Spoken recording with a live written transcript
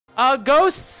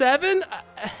Ghost 7?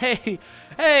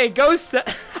 Hey, Ghost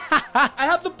 7. I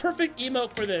have the perfect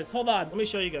emote for this. Hold on, let me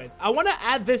show you guys. I want to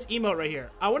add this emote right here.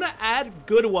 I want to add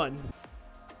good one.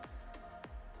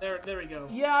 There we go.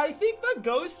 Yeah, I think the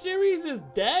Ghost series is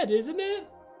dead, isn't it?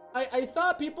 I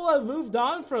thought people have moved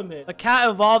on from it. The cat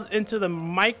evolved into the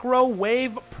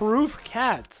microwave-proof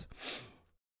cat.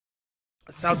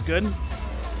 Sounds good.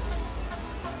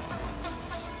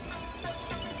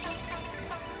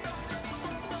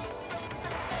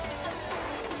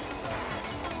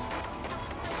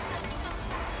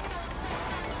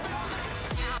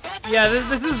 Yeah,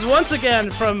 this is once again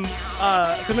from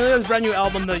Chameleon's brand new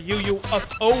album, the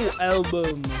UUFO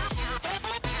album.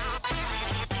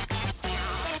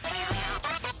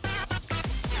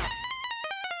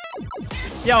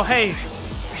 Yo, hey.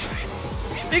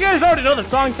 You guys already know the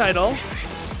song title.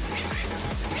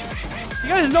 You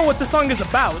guys know what the song is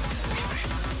about.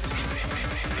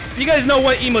 You guys know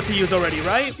what emote to use already,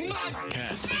 right?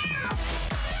 Cat.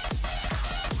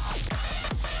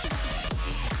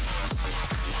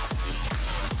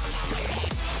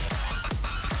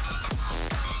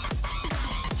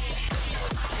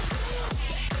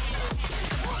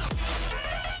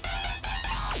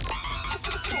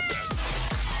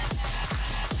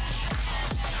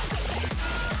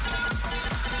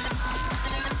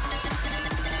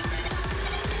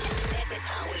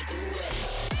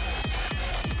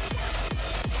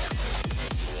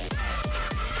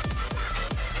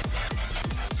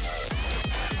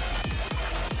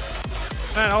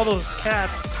 Man, all those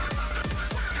cats.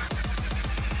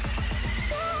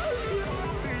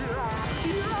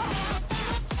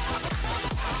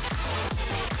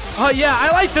 Oh yeah,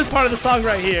 I like this part of the song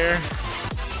right here.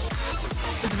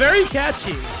 It's very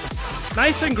catchy.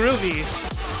 Nice and groovy.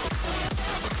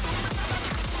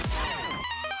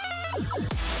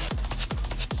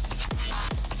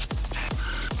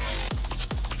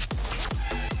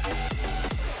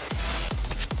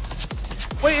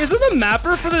 Wait, isn't the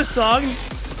mapper for this song,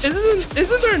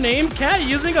 isn't their name Cat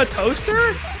using a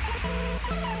toaster?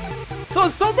 So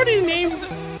somebody named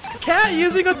Cat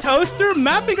using a toaster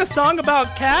mapping a song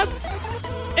about cats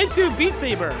into Beat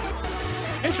Saber.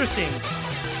 Interesting.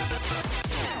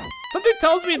 Something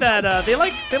tells me that they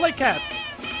like cats.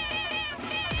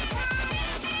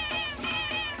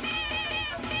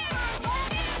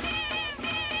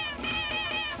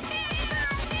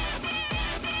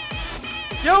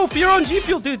 Yo, Fear on G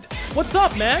Fuel, dude, what's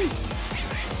up, man?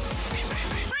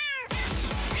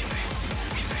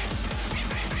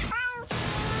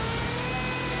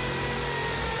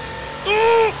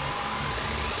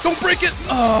 Don't break it!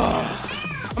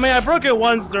 I mean, I broke it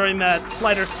once during that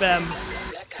slider spam,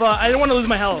 but I didn't want to lose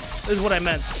my health, is what I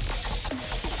meant.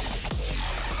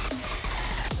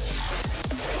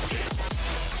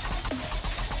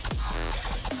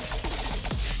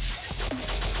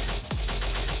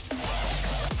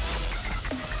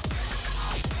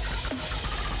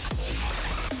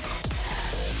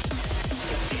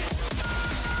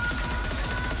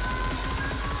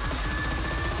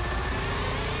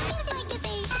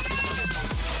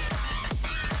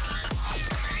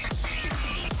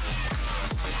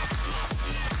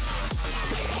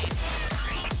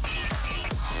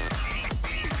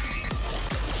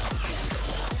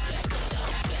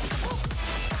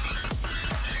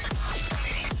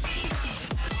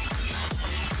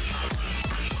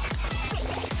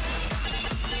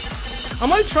 I'm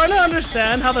like trying to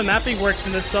understand how the mapping works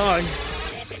in this song.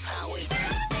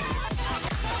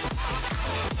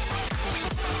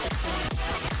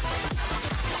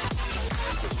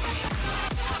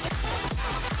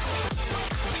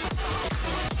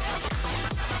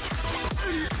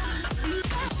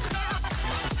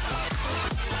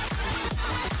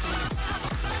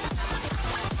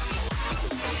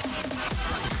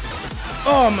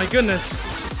 Oh my goodness.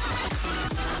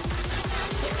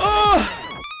 Oh!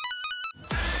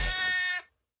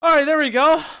 Alright, there we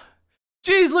go.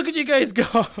 Jeez, look at you guys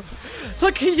go.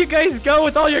 Look at you guys go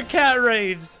with all your cat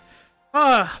raves.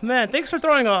 Ah, man, thanks for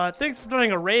throwing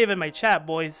a rave in my chat,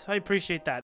 boys. I appreciate that.